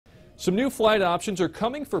Some new flight options are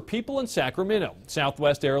coming for people in Sacramento.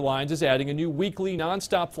 Southwest Airlines is adding a new weekly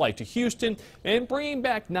nonstop flight to Houston and bringing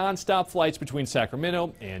back nonstop flights between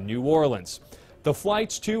Sacramento and New Orleans. The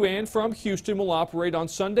flights to and from Houston will operate on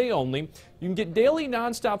Sunday only. You can get daily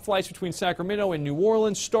nonstop flights between Sacramento and New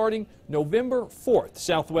Orleans starting November 4th.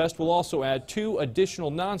 Southwest will also add 2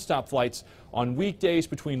 additional nonstop flights on weekdays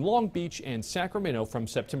between Long Beach and Sacramento from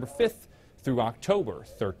September 5th through October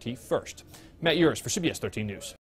 31st. Matt Yurus for CBS 13 News.